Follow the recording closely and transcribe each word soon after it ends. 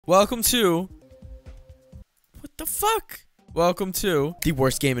Welcome to... What the fuck? Welcome to the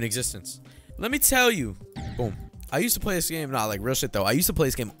worst game in existence. Let me tell you. Boom. I used to play this game, not like real shit though. I used to play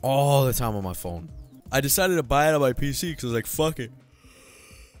this game all the time on my phone. I decided to buy it on my PC because I was like, fuck it.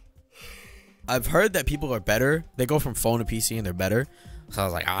 I've heard that people are better. They go from phone to PC and they're better. So I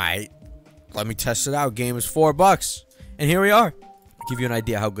was like, alright, let me test it out. Game is $4. And here we are. I'll give you an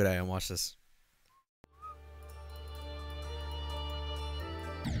idea how good I am. Watch this.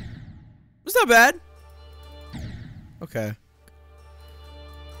 It's not bad. Okay.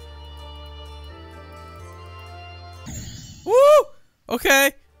 Woo!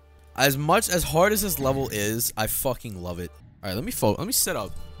 Okay. As hard as this level is, I fucking love it. Alright, let me set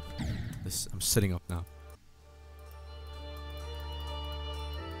up. I'm sitting up now.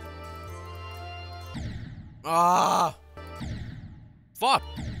 Ah! Fuck!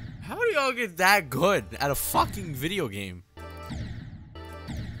 How do y'all get that good at a fucking video game?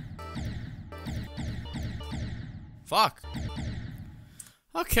 Fuck.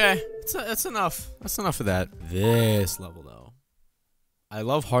 Okay, that's enough. That's enough of that. This level, though. I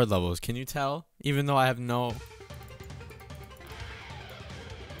love hard levels. Can you tell? Even though I have no...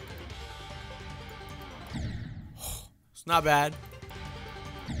 It's not bad.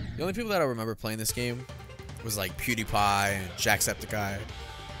 The only people that I remember playing this game was like PewDiePie and Jacksepticeye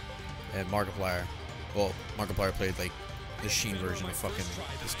and Markiplier. Well, Markiplier played like the Sheen version of fucking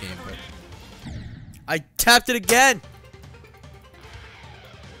this game, but... I tapped it again!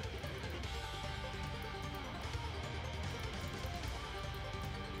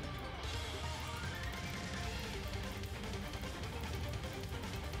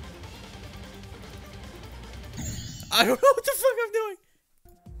 I don't know what the fuck I'm doing!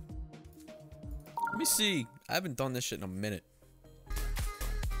 Let me see. I haven't done this shit in a minute.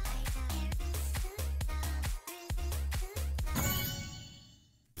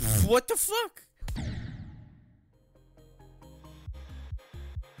 What the fuck?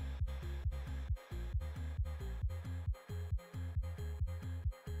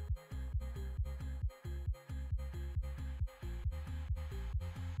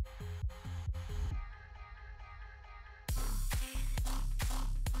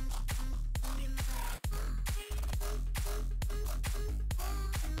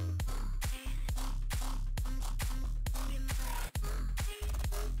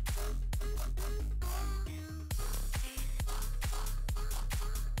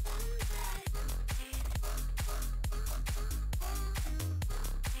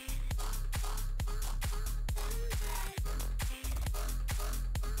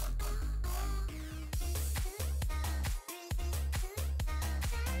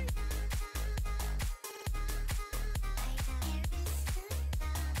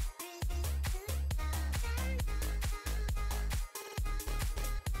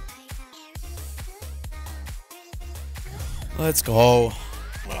 Let's go.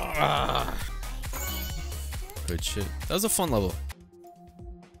 Good shit. That was a fun level.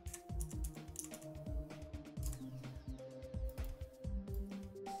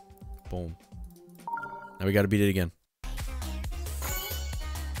 Boom. Now we gotta beat it again.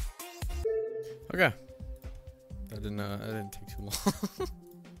 Okay. That didn't take too long.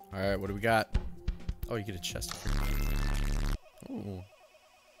 Alright, what do we got? Oh, you get a chest. Ooh.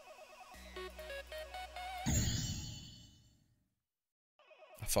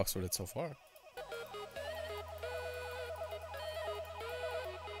 I fucks with it so far.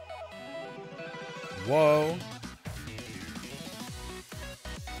 Whoa.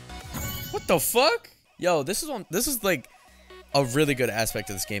 What the fuck? Yo, this is like a really good aspect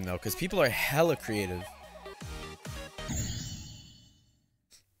of this game though, because people are hella creative.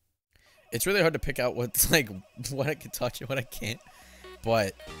 It's really hard to pick out what's like what I can touch and what I can't.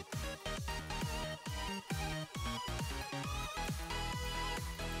 But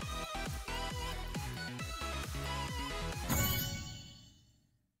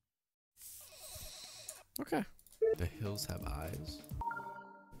okay. The hills have eyes.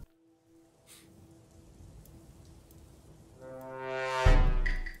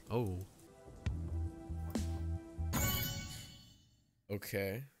 Oh.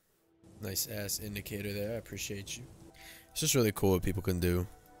 Okay. Nice ass indicator there. I appreciate you. It's just really cool what people can do.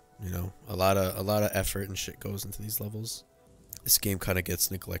 You know, a lot of effort and shit goes into these levels. This game kind of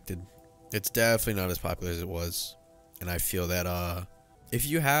gets neglected. It's definitely not as popular as it was. And I feel that if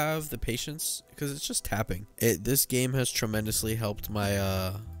you have the patience, because it's just tapping. This game has tremendously helped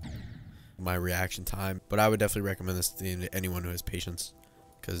my my reaction time. But I would definitely recommend this to anyone who has patience,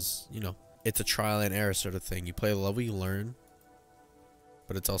 because you know it's a trial and error sort of thing. You play a level, you learn,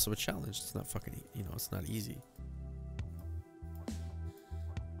 but it's also a challenge. It's not fucking, you know, it's not easy.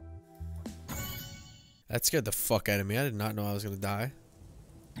 That scared the fuck out of me. I did not know I was gonna die.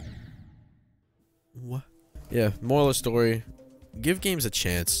 What? Yeah, moral of the story. Give games a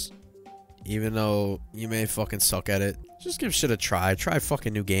chance. Even though you may fucking suck at it. Just give shit a try. Try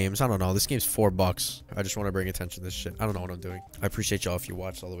fucking new games. I don't know. This game's $4. I just want to bring attention to this shit. I don't know what I'm doing. I appreciate y'all if you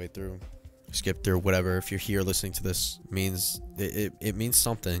watched all the way through. Skip through, whatever. If you're here listening to this, means it means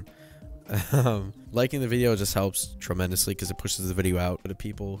something. Liking the video just helps tremendously because it pushes the video out to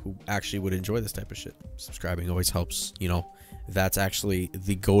people who actually would enjoy this type of shit. Subscribing always helps, you know. That's actually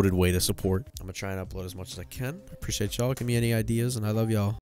the goated way to support. I'm gonna try and upload as much as I can. Appreciate y'all. Give me any ideas, and I love y'all.